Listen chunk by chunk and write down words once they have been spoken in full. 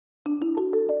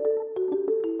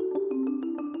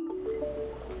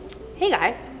Hey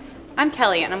guys, I'm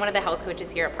Kelly and I'm one of the health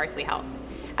coaches here at Parsley Health.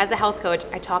 As a health coach,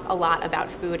 I talk a lot about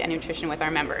food and nutrition with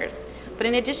our members. But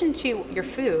in addition to your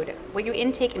food, what you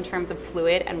intake in terms of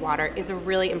fluid and water is a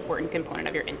really important component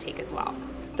of your intake as well.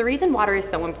 The reason water is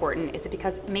so important is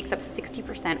because it makes up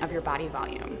 60% of your body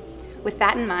volume. With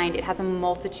that in mind, it has a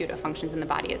multitude of functions in the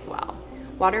body as well.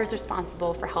 Water is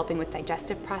responsible for helping with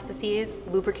digestive processes,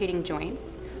 lubricating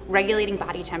joints, regulating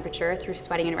body temperature through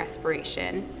sweating and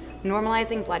respiration,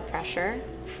 normalizing blood pressure,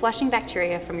 flushing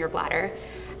bacteria from your bladder,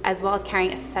 as well as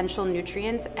carrying essential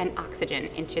nutrients and oxygen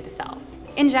into the cells.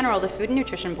 In general, the Food and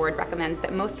Nutrition Board recommends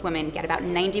that most women get about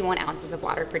 91 ounces of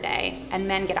water per day and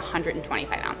men get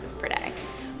 125 ounces per day.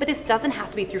 But this doesn't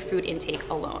have to be through food intake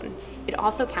alone. It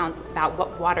also counts about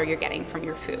what water you're getting from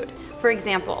your food. For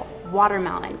example,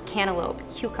 watermelon, cantaloupe,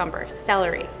 cucumber,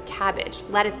 celery, cabbage,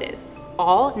 lettuces,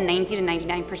 all 90 to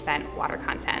 99% water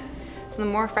content. So the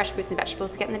more fresh fruits and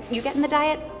vegetables you get in the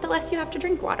diet, the less you have to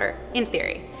drink water, in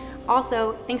theory.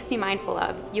 Also, things to be mindful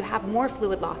of, you have more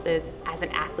fluid losses as an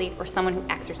athlete or someone who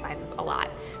exercises a lot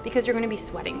because you're going to be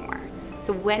sweating more.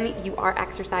 So when you are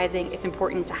exercising, it's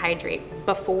important to hydrate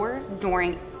before,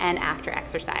 during, and after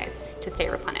exercise to stay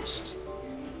replenished.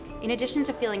 In addition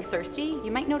to feeling thirsty,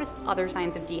 you might notice other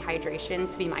signs of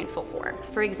dehydration to be mindful for.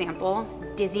 For example,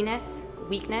 dizziness,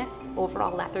 weakness,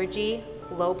 overall lethargy,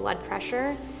 low blood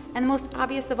pressure, and the most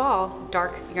obvious of all,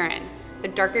 dark urine. The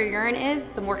darker urine is,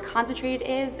 the more concentrated it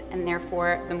is, and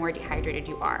therefore the more dehydrated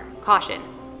you are. Caution,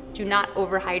 do not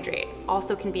overhydrate.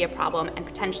 Also can be a problem and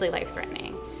potentially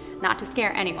life-threatening. Not to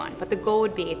scare anyone, but the goal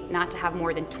would be not to have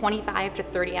more than 25 to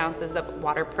 30 ounces of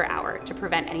water per hour to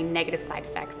prevent any negative side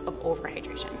effects of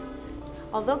overhydration.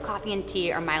 Although coffee and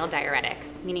tea are mild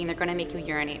diuretics, meaning they're gonna make you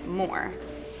urinate more,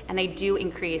 and they do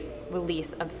increase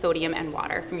release of sodium and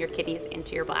water from your kidneys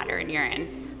into your bladder and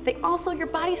urine, your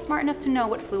body's smart enough to know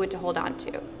what fluid to hold on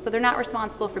to, so they're not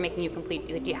responsible for making you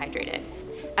completely dehydrated.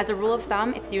 As a rule of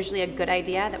thumb, it's usually a good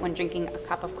idea that when drinking a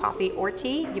cup of coffee or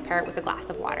tea, you pair it with a glass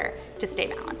of water to stay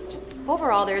balanced.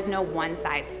 Overall, there is no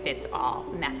one-size-fits-all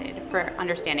method for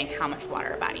understanding how much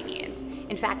water a body needs.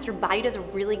 In fact, your body does a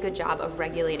really good job of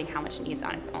regulating how much it needs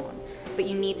on its own, but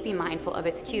you need to be mindful of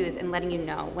its cues and letting you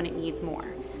know when it needs more,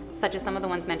 such as some of the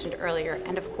ones mentioned earlier,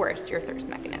 and of course, your thirst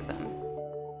mechanism.